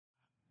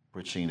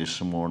preaching this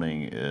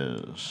morning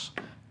is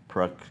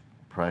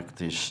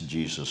practice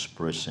Jesus'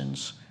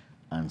 presence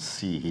and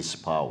see His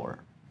power.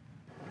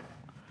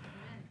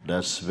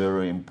 That's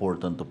very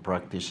important to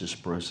practice His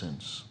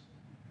presence.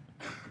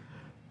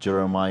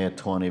 Jeremiah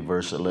 20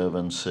 verse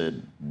 11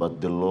 said, "But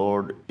the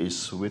Lord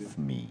is with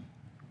me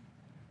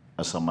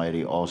as a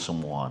mighty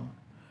awesome one.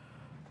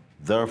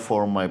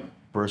 Therefore my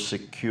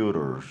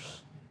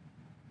persecutors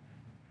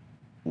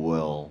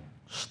will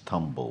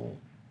stumble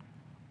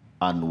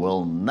and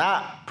will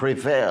not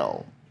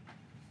prevail."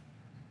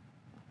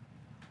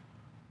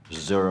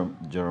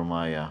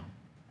 Jeremiah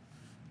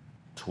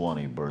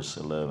 20 verse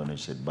 11, he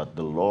said, "But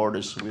the Lord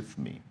is with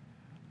me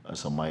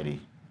as a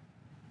mighty,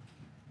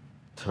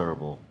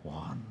 terrible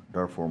one.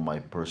 Therefore my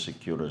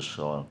persecutors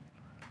shall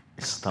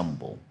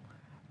stumble,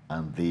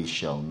 and they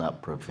shall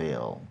not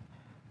prevail.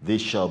 They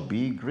shall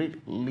be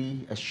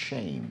greatly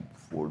ashamed,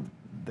 for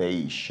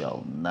they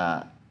shall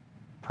not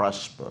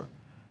prosper.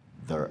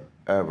 Their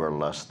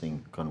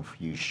everlasting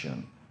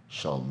confusion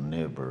shall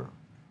never,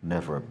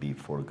 never be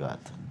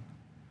forgotten."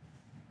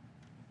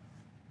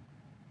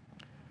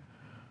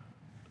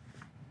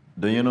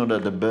 Do you know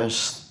that the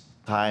best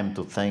time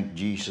to thank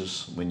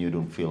Jesus when you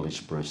don't feel His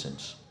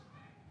presence?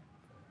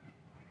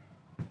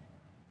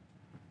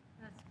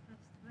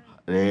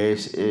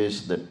 This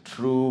is the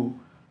true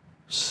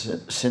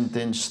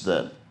sentence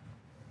that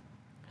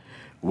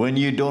when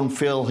you don't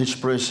feel His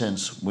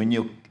presence, when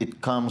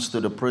it comes to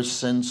the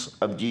presence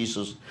of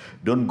Jesus,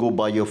 don't go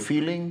by your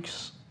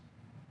feelings.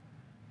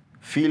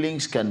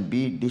 Feelings can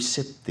be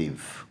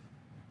deceptive.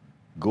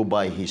 Go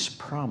by His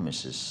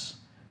promises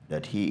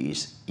that He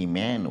is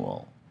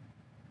Emmanuel,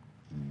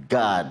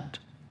 God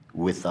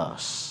with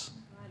us.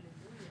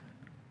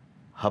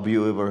 Have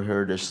you ever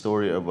heard a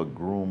story of a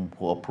groom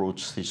who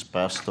approached his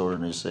pastor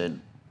and he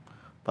said,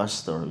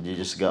 "Pastor, you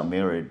just got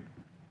married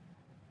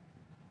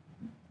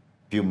a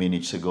few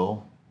minutes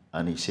ago."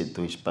 And he said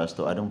to his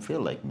pastor, "I don't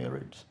feel like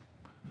marriage."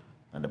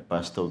 And the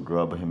pastor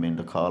grabbed him in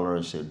the collar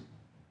and said,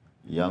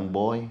 "Young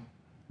boy,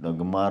 no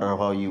matter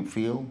how you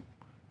feel,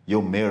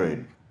 you're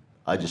married.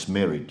 I just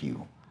married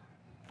you."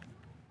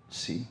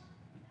 See,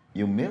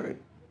 you're married.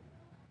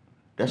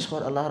 That's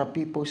what a lot of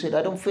people said.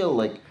 "I don't feel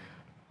like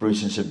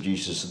presence of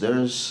Jesus."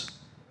 There's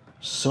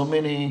so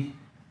many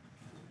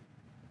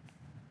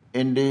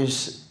in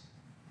this,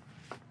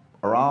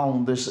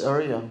 around this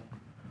area,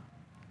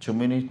 too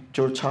many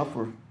church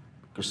hopper,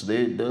 because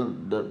they're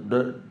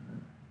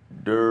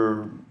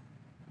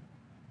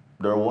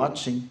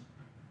watching.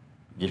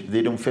 If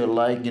they don't feel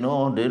like, they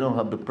don't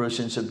have the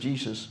presence of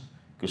Jesus,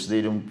 because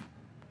they don't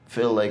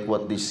feel like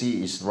what they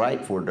see is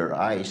right for their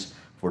eyes,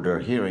 for their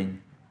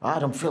hearing. "I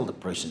don't feel the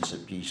presence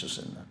of Jesus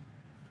in that."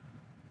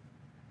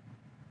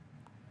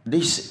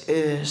 This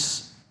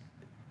is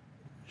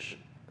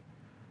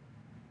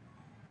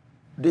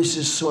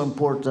so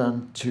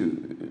important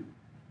to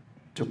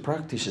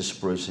practice His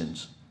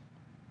presence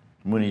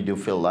when you do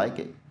feel like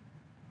it.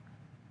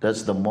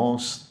 That's the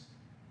most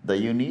that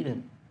you need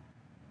Him.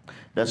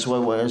 That's why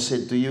when I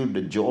said to you,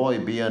 the joy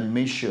beyond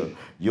measure,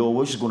 you're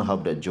always going to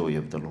have that joy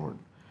of the Lord.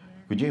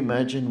 Could you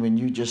imagine when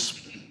you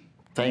just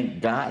thank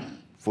God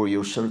for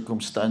your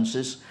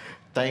circumstances?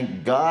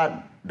 Thank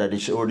God that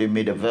it's already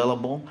made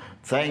available.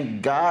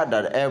 Thank God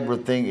that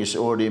everything is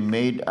already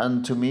made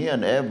unto me,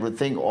 and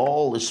everything,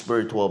 all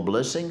spiritual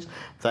blessings.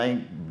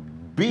 Thank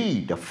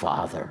be the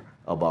Father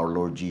of our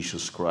Lord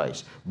Jesus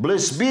Christ.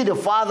 Blessed be the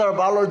Father of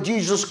our Lord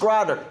Jesus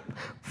Christ,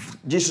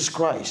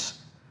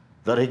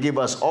 that He give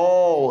us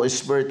all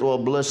spiritual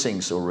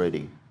blessings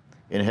already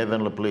in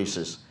heavenly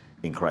places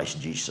in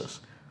Christ Jesus.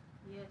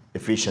 Yes.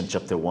 Ephesians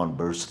chapter 1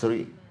 verse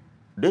 3.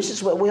 This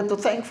is what we have to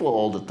thank for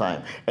all the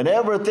time. And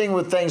everything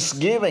with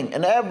thanksgiving,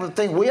 and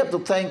everything, we have to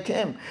thank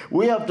Him.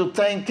 We have to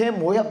thank Him.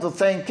 We have to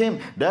thank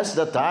Him. That's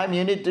the time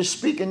you need to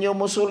speak in your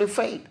most holy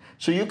faith,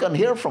 so you can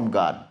hear from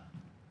God.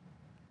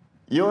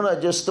 You're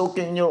not just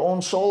talking in your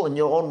own soul and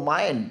your own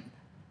mind.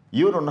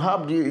 You don't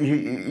have,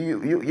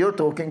 you're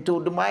talking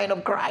to the mind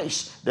of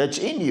Christ that's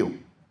in you.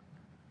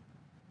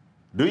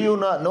 Do you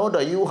not know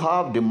that you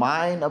have the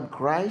mind of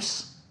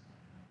Christ?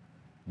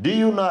 Do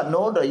you not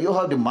know that you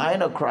have the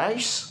mind of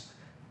Christ?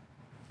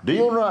 Do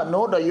you not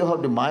know that you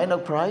have the mind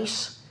of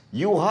Christ?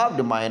 You have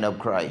the mind of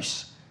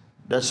Christ.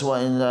 That's why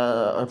in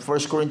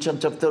 1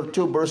 Corinthians chapter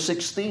 2, verse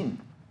 16,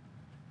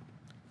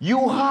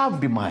 you have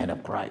the mind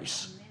of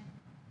Christ.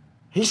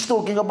 He's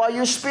talking about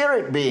your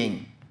spirit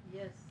being.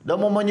 Yes. The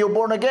moment you're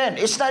born again,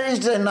 it's not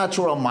a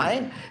natural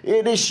mind,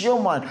 it is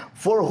your mind.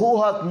 For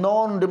who hath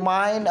known the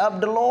mind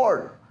of the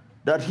Lord,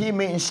 that He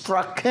may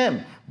instruct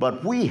him?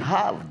 But we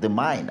have the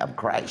mind of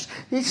Christ.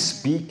 He's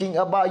speaking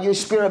about your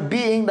spirit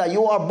being, that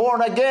you are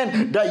born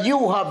again, that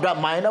you have the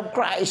mind of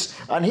Christ.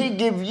 And He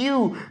give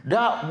you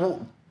that.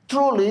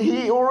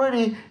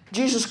 Truly,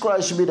 Jesus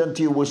Christ made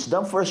unto you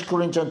wisdom. 1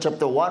 Corinthians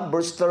chapter 1,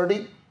 verse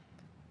 30.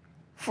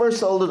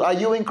 First of all, are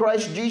you in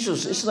Christ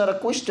Jesus? It's not a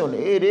question.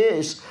 It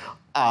is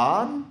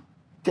I'm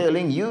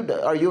telling you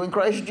that, are you in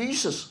Christ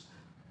Jesus?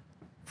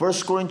 1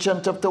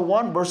 Corinthians chapter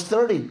 1, verse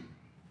 30.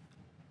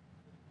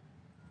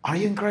 Are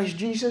you in Christ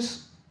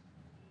Jesus?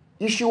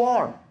 Yes, you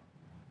are.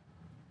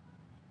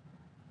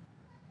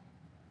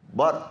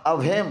 But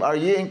of him are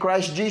ye in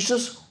Christ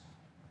Jesus,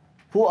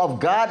 who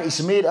of God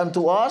is made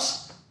unto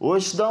us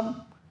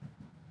wisdom.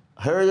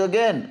 Here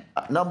again,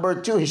 number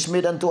 2, he's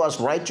made unto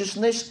us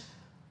righteousness,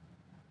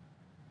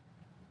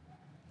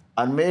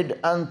 and made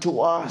unto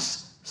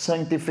us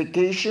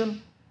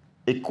sanctification,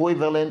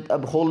 equivalent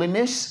of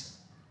holiness,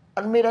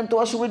 and made unto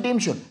us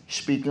redemption.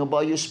 Speaking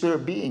about your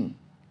spirit being.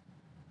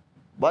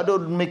 But it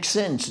don't make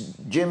sense.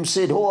 James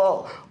said, who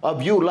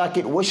of you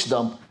lacketh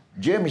wisdom?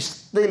 James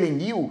is telling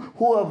you,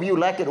 who of you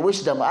lacketh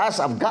wisdom? Ask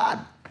of God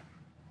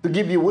to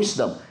give you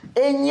wisdom.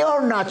 In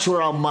your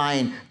natural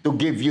mind, to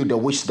give you the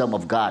wisdom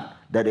of God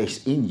that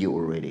is in you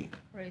already.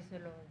 Praise the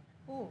Lord.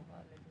 Oh,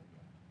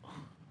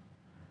 hallelujah.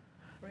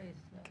 Praise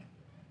the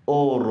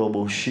Oh, Lord.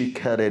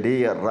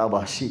 Roboshikaredia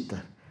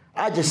Rabashita.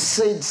 I just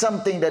said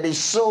something that is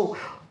so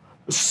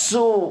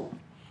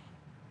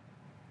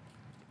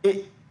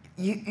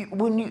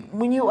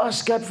when you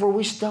ask God for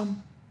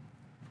wisdom,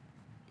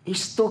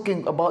 He's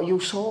talking about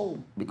your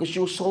soul, because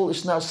your soul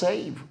is not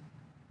saved.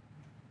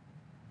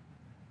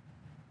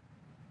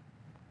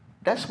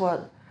 That's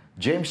what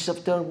James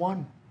chapter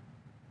 1,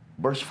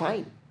 verse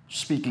 5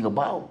 speaking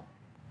about.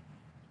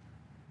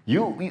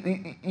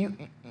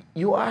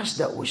 You ask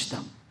that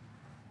wisdom.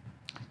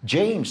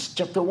 James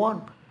chapter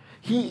 1,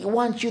 he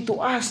wants you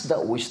to ask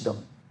that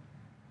wisdom.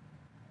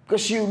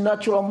 Because your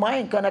natural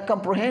mind cannot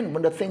comprehend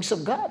the things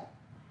of God.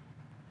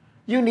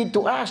 You need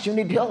to ask, you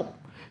need help.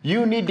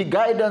 You need the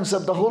guidance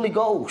of the Holy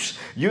Ghost.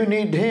 You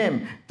need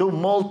Him to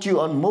mold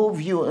you and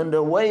move you in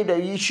the way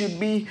that you should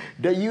be,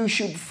 that you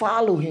should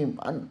follow Him.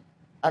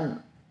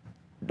 And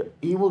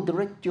He will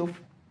direct your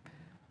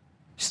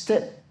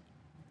step.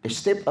 The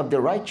step of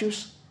the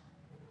righteous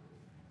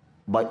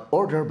by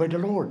order by the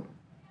Lord.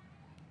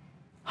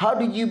 How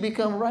did you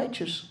become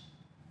righteous?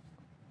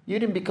 You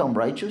didn't become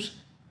righteous.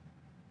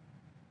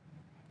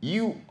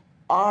 You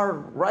are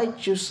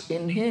righteous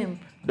in Him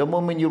the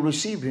moment you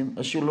receive Him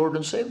as your Lord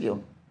and Savior.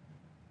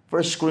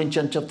 1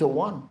 Corinthians chapter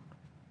 1,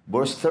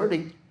 verse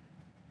 30.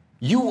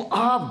 You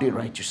have the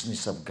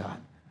righteousness of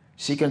God.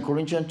 2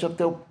 Corinthians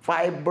chapter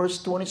 5,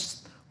 verse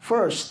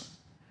 21.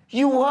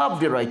 You have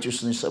the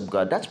righteousness of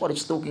God. That's what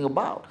it's talking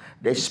about.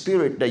 The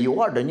spirit that you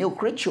are, the new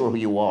creature who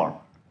you are.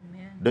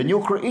 Amen. The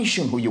new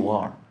creation who you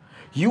are.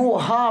 You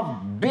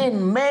have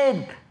been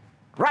made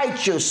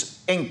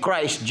righteous in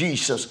Christ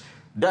Jesus.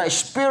 The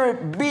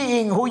spirit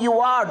being who you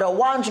are, that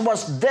once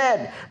was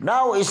dead,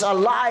 now is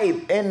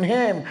alive in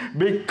Him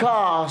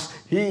because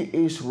He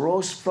is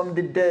rose from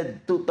the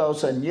dead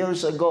 2,000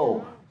 years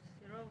ago.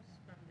 He rose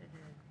from the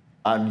dead.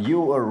 And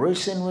you are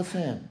risen with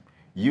Him.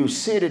 You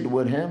seated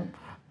with Him,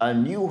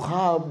 and you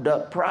have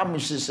the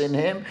promises in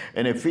Him.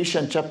 In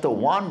Ephesians chapter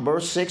 1,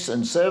 verse 6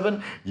 and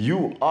 7,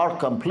 you are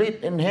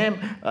complete in Him,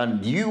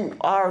 and you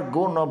are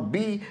going to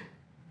be,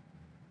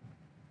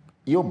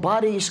 your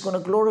body is going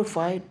to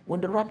glorify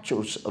when the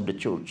raptures of the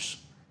church.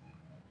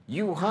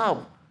 You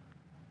have,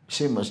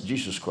 same as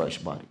Jesus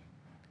Christ's body.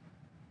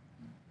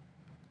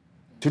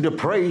 To the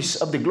praise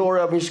of the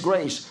glory of His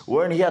grace,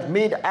 wherein He hath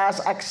made us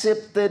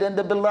accepted in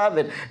the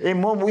beloved,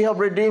 in whom we have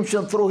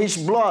redemption through His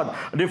blood,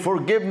 the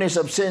forgiveness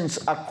of sins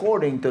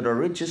according to the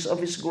riches of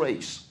His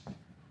grace.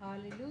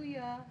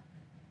 Hallelujah.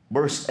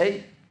 Verse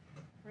 8.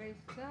 Praise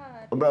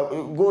God.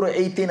 Go to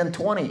 18 and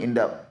 20 in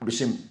the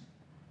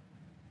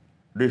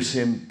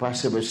same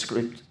passage of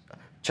script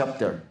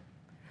chapter.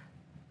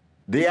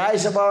 The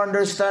eyes of our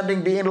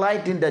understanding be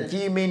enlightened, that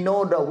ye may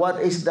know that what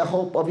is the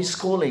hope of His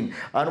calling,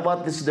 and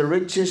what is the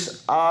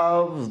riches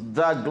of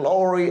the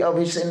glory of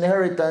His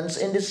inheritance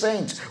in the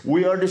saints.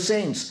 We are the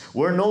saints.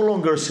 We're no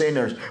longer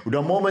sinners.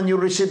 The moment you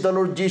receive the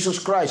Lord Jesus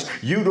Christ,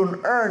 you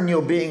don't earn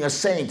you being a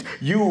saint.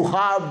 You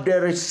have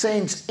the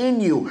saints in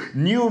you.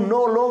 You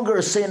no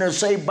longer sinners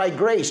saved by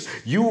grace.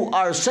 You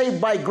are saved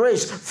by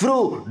grace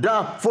through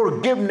the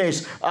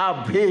forgiveness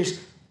of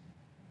His,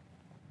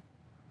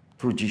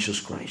 through Jesus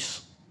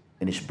Christ.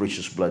 In His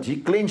precious blood, He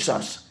cleansed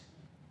us.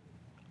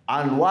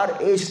 And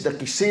what is the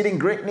exceeding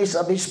greatness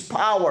of His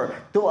power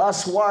to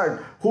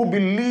usward who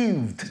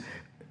believed,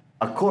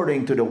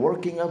 according to the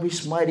working of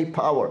His mighty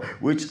power,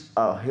 which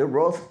He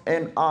wrought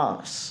in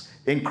us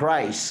in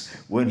Christ,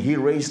 when He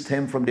raised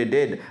Him from the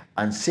dead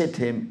and set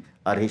Him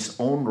at His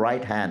own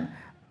right hand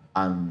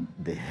on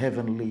the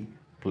heavenly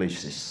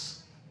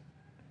places.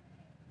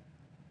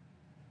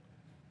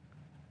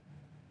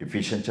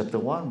 Ephesians chapter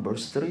 1,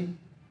 verse 3.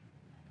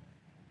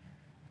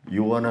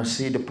 You want to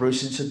see the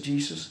presence of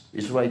Jesus?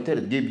 It's right there.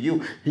 He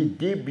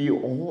gave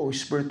you a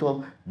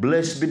spiritual.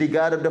 Blessed be the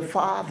God of the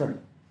Father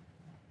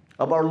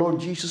of our Lord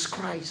Jesus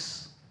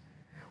Christ,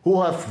 who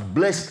hath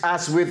blessed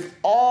us with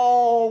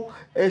all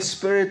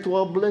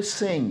spiritual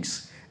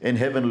blessings in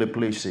heavenly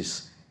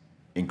places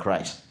in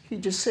Christ. He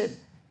just said.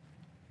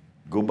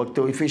 Go back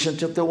to Ephesians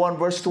chapter 1,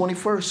 verse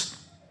 21.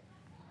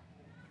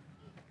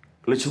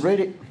 Let's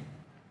read it.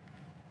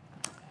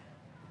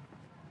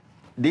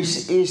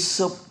 This is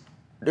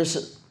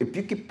If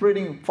you keep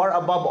reading, far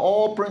above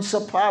all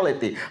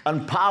principality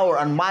and power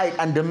and might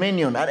and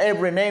dominion and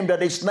every name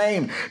that is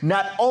named,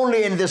 not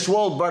only in this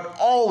world but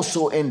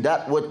also in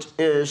that which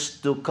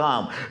is to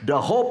come. The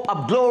hope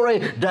of glory,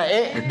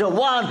 the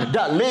one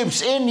that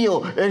lives in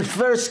you. In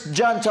 1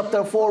 John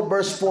chapter 4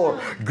 verse 4,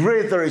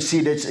 greater is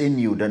he that's in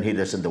you than he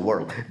that's in the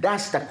world.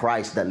 That's the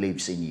Christ that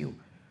lives in you.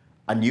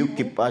 And you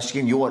keep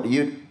asking,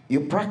 you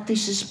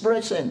practice his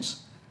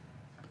presence,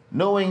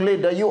 knowingly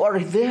that you are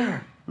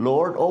there.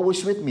 Lord,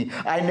 always with me.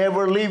 I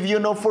never leave you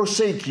nor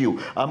forsake you.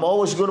 I'm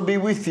always going to be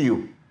with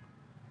you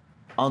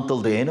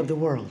until the end of the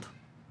world.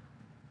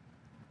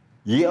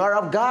 Ye are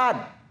of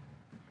God.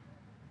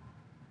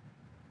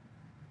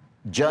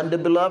 John the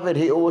Beloved,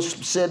 he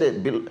always said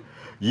it.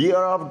 Ye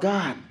are of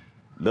God,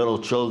 little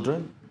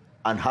children,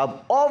 and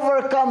have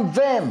overcome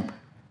them,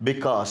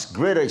 because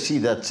greater is he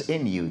that's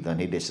in you than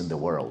he is in the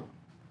world.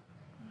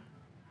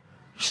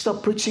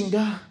 Stop preaching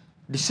the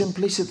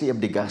simplicity of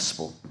the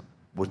gospel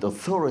with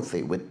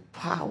authority, with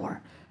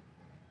power,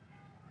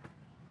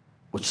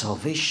 with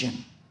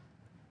salvation.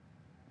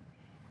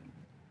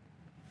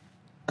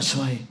 That's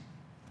why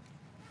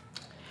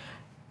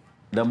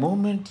the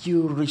moment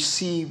you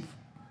receive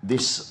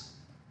this,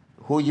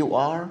 who you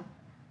are,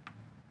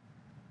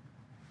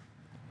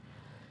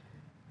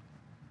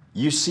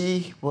 you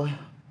see, well,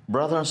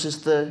 brother and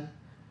sister,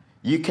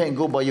 you can't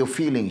go by your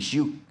feelings.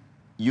 You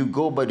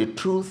go by the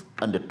truth,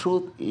 and the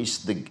truth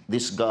is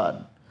this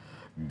God.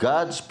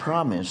 God's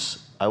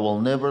promise, I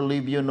will never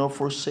leave you nor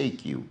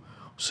forsake you.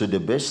 So the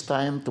best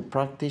time to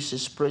practice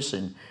his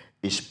presence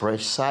is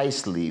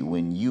precisely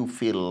when you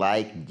feel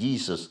like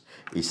Jesus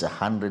is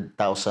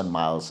 100,000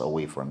 miles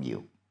away from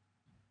you.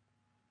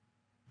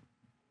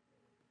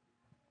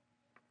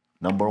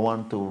 Number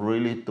one,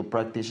 to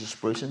practice his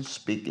presence,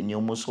 speak in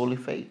your most holy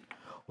faith.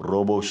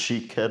 Until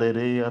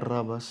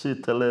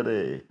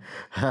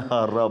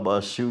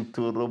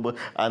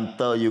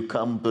you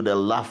come to the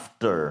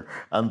laughter,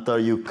 until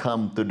you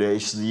come to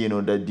this,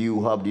 that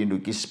you have the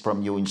kiss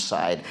from you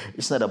inside.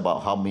 It's not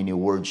about how many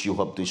words you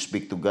have to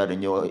speak to God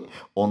in your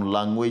own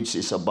language.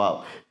 It's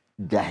about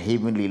the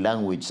heavenly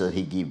language that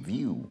he gave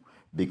you.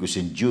 Because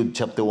in Jude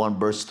chapter 1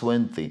 verse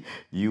 20,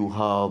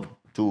 your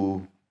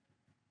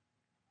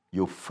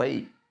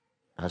faith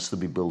has to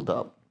be built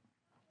up,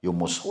 your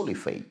most holy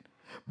faith.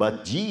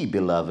 But ye,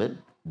 beloved,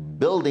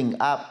 building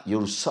up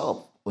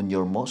yourself on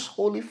your most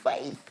holy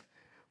faith,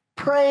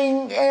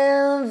 praying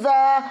in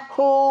the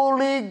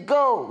Holy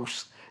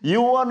Ghost.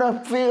 You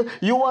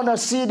wanna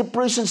see the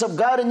presence of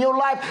God in your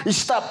life? You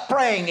stop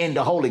praying in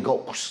the Holy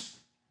Ghost.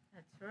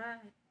 That's right.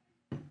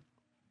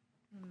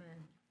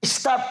 Amen.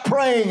 Stop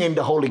praying in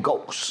the Holy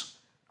Ghost,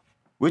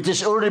 which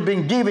has already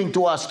been given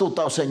to us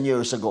 2,000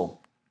 years ago.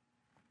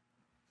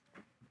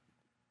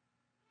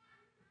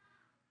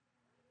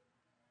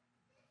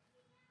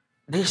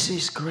 This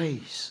is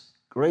grace.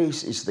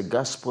 Grace is the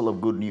gospel of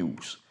good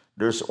news.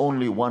 There's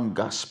only one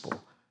gospel.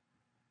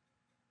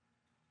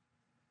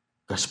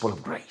 Gospel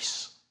of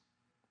grace.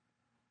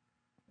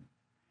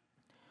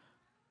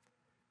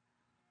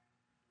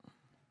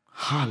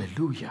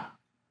 Hallelujah.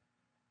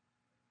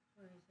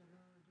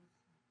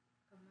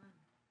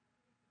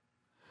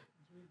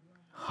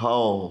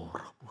 Oh,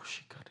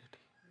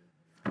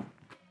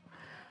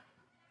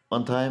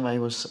 one time I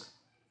was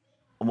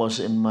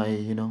in my,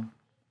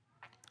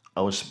 I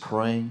was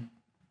praying,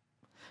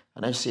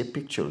 and I see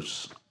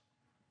pictures.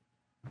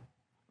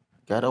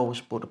 God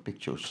always put the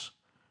pictures.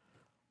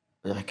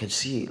 I can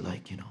see it,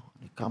 they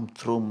come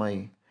through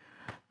my,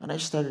 and I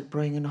started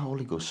praying in the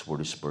Holy Ghost for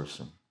this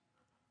person.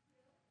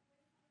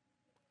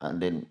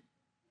 And then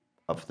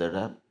after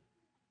that,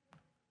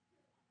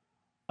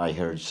 I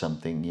heard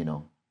something,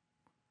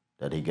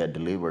 that he got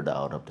delivered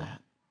out of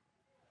that.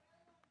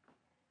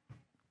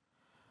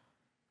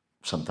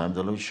 Sometimes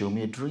the Lord showed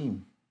me a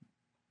dream.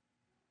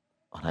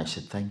 And I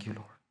said, thank you,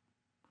 Lord,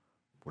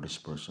 for this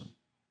person.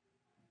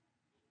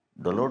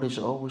 The Lord is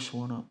always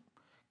one up.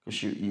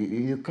 Because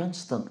you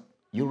constant,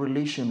 your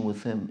relation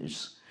with him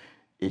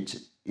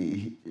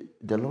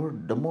the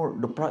Lord, the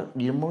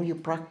more you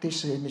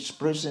practice in his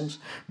presence,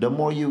 the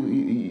more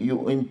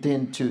you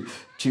intend to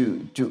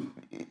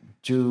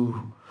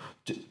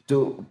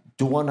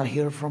want to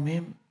hear from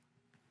him.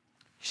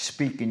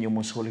 Speak in your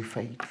most holy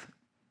faith.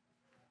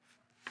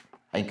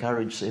 I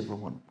encourage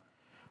everyone.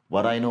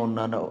 What I know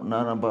none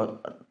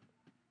about,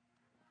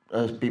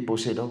 people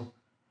said,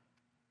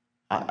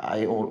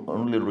 I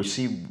only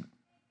received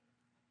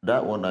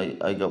that when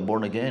I got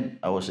born again.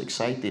 I was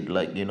excited,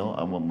 that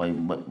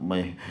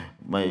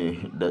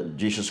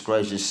Jesus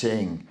Christ is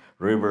saying,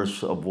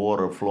 rivers of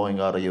water flowing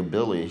out of your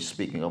belly,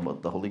 speaking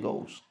about the Holy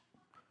Ghost,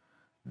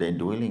 the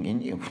indwelling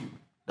in you.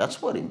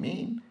 That's what it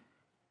means.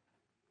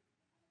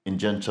 In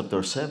John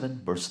chapter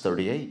 7, verse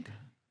 38,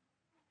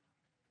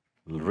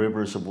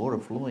 rivers of water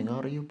flowing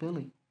out of your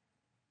belly.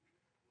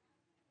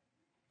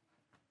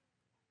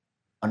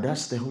 And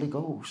that's the Holy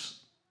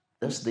Ghost.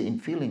 That's the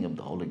infilling of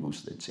the Holy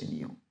Ghost that's in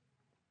you.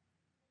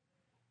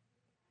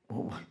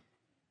 Oh,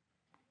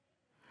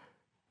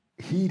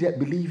 he that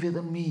believeth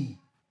in me,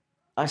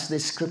 As the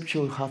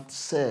scripture hath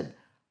said,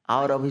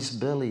 out of his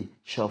belly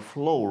shall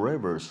flow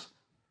rivers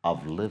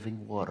of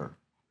living water.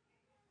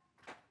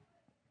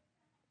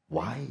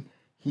 Why?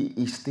 He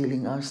is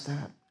telling us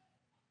that.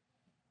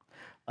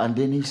 And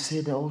then he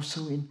said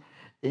also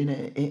in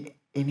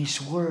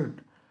his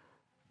word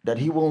that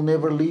he will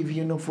never leave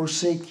you nor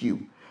forsake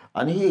you.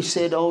 And he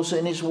said also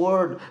in his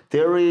word,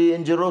 tarry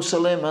in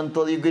Jerusalem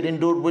until you get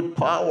endued with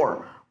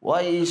power.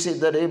 Why is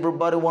it that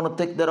everybody want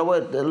to take that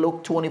away?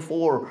 Luke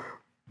 24,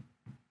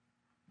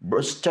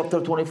 chapter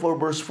 24,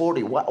 verse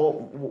 40.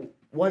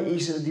 Why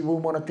is it that you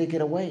want to take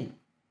it away?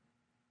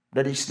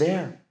 That is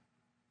there.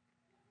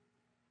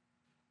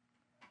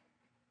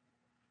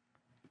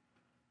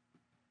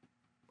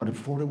 But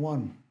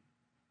 41,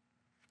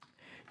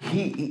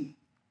 he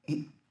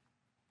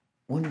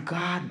when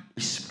God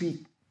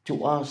speak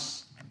to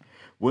us,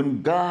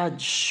 when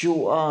God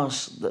show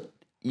us that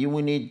you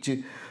need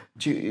to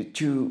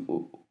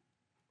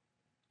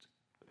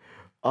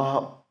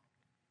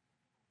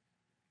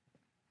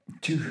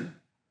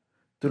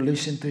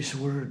listen to His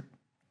word,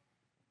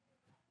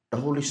 the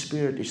Holy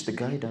Spirit is the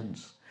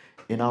guidance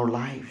in our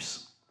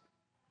lives.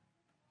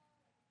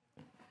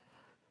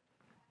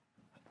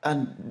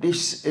 And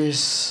this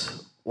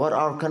is what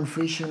our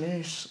confession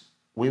is.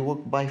 We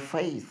walk by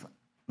faith,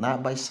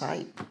 not by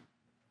sight.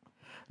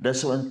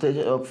 That's when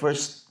 1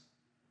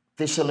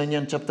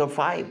 Thessalonians chapter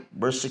 5,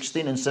 verse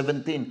 16 and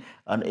 17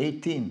 and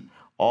 18,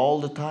 all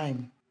the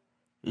time.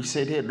 He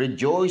said here,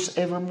 rejoice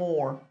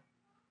evermore.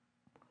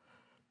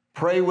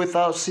 Pray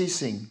without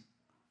ceasing.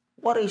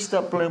 What is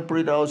that praying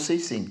without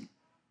ceasing?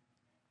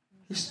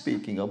 He's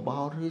speaking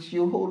about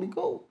your Holy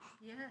Ghost.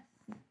 Yes.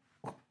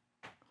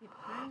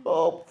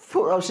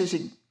 Without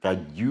ceasing.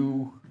 God,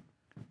 you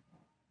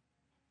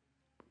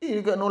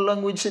got no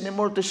language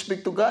anymore to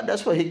speak to God.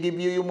 That's why He gave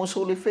you your most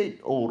holy faith.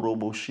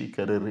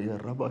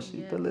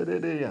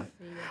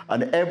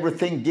 And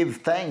everything give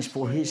thanks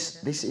for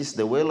this is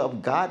the will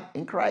of God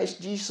in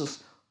Christ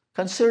Jesus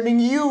concerning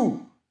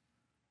you.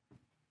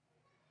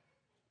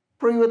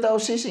 Pray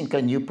without ceasing.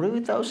 Can you pray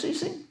without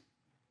ceasing?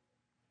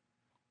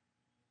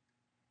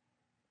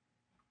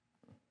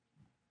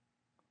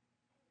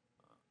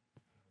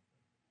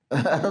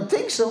 I don't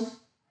think so.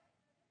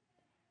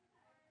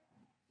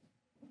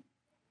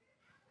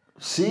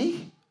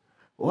 See?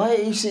 Why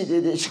is it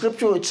the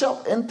scripture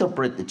itself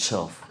interpret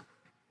itself?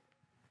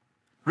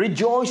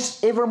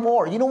 Rejoice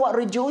evermore. You know what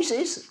rejoice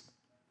is?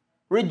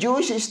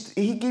 Rejoice is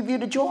He give you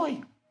the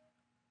joy.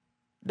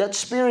 That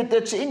spirit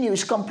that's in you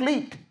is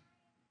complete.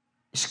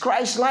 It's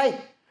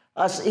Christ-like.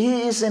 As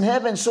He is in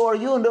heaven, so are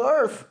you on the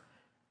earth.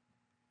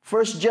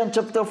 1 John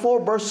chapter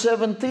 4, verse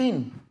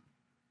 17.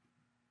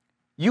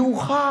 You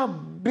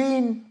have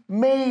been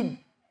made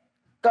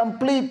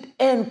complete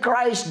in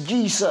Christ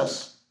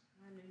Jesus.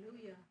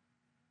 Hallelujah.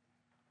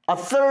 A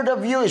third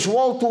of you is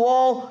wall to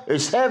wall,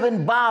 is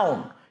heaven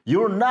bound.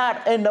 You're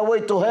not in the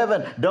way to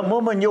heaven the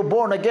moment you're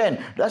born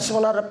again. That's a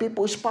lot of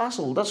people is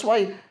puzzled. That's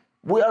why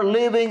we are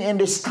living in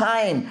this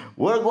time.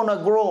 We're going to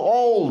grow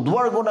old.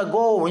 We're going to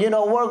go.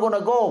 We're going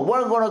to go.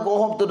 We're going to go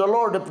home to the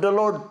Lord. If the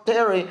Lord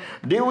tarry,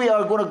 then we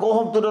are going to go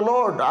home to the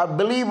Lord. Our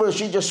believers,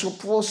 you just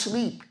fall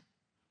asleep.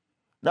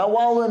 Now,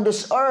 while on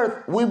this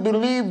earth, we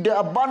believe the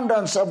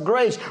abundance of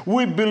grace.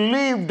 We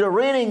believe the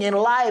reigning in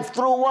life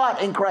through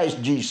what? In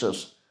Christ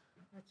Jesus.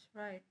 That's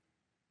right.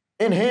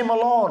 In Him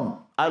alone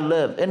I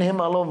live. In Him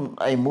alone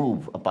I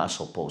move,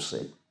 Apostle Paul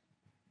said.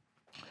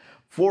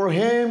 For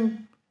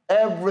Him,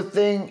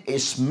 everything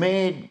is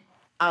made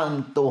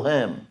unto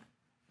Him.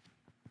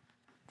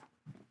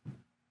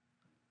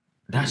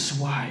 That's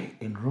why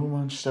in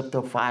Romans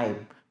chapter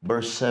 5,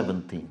 verse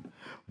 17,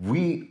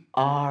 we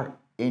are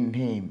in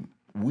Him.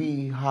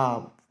 We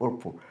have,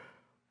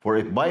 for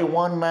if by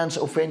one man's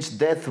offense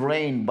death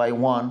reigned by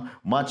one,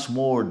 much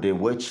more they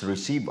which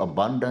receive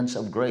abundance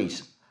of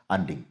grace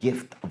and the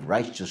gift of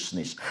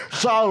righteousness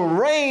shall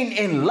reign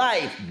in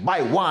life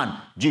by one,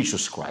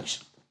 Jesus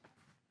Christ.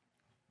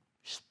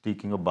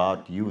 Speaking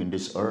about you in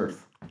this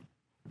earth,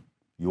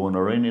 you want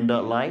to reign in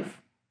that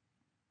life?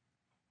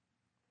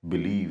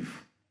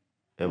 Believe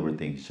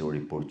everything is already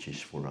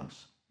purchased for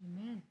us.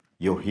 Amen.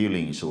 Your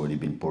healing has already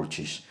been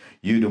purchased.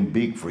 You don't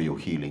beg for your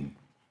healing.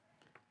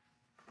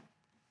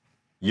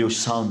 Your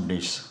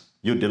soundness,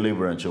 your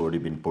deliverance already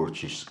been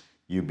purchased.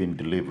 You've been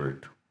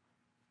delivered.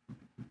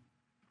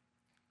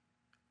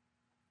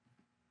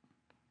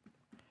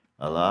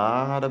 A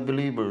lot of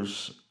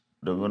believers,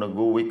 they're going to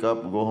go wake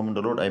up, go home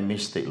to the Lord. I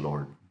missed it,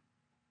 Lord.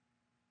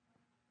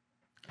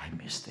 I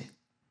missed it.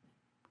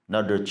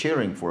 Now they're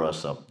cheering for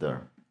us up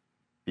there.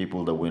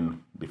 People that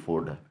went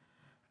before that.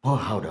 Oh,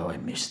 how do I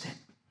missed it?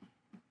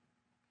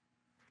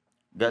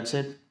 God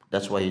said,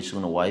 that's why He's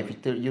going to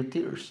wipe your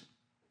tears.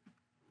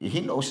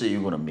 He knows that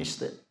you're going to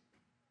miss it.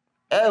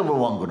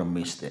 Everyone going to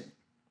miss it.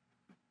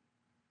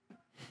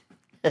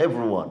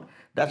 Everyone.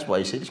 That's why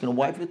He said He's going to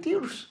wipe your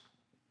tears.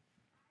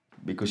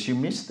 Because you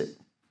missed it.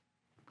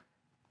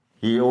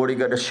 He already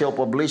got a shelf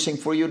of blessing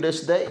for you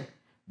this day.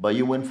 But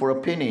you went for a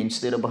penny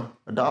instead of $1.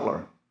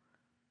 That's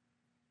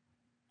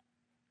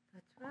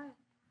right.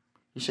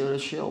 He said a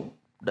shelf.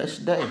 That's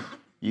day.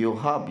 You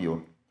have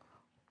your.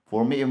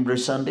 For me, every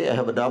Sunday, I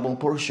have a double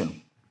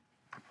portion.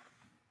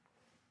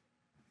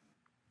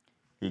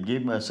 He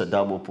gave us a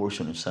double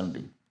portion on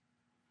Sunday.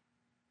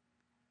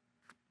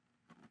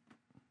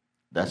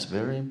 That's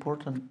very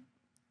important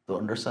to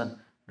understand.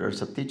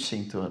 There's a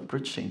teaching to it,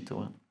 preaching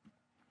to it.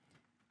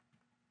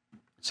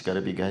 It's got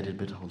to be guided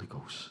by the Holy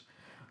Ghost.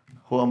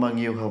 Who among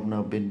you have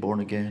not been born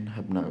again,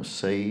 have not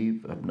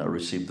saved, have not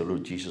received the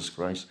Lord Jesus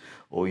Christ?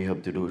 All you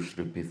have to do is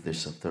repeat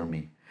this after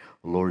me.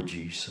 Lord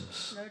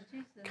Jesus, Lord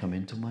Jesus, come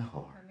into my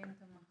heart. come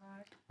into my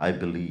heart. I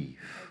believe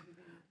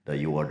that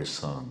you are the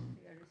Son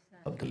You are the Son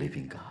of the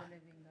living of God. the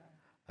living God.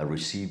 I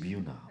receive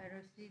you now I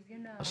receive you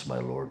now as my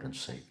Lord and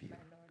Savior.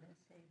 my Lord and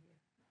Savior.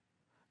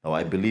 Now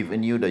I believe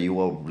in you that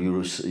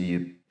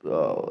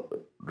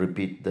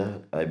repeat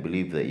that. I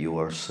believe that you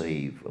are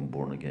saved and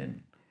born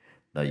again.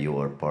 That you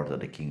are part of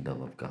the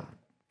kingdom of God.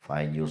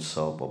 Find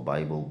yourself a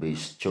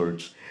Bible-based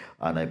church,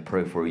 and I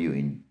pray for you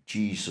in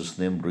Jesus'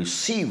 name.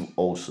 Receive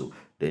also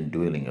the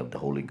indwelling of the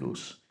Holy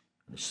Ghost,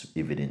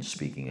 even in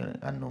speaking in an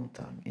unknown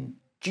tongue. In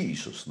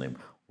Jesus' name.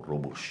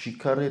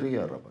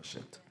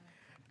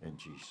 In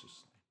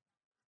Jesus' name.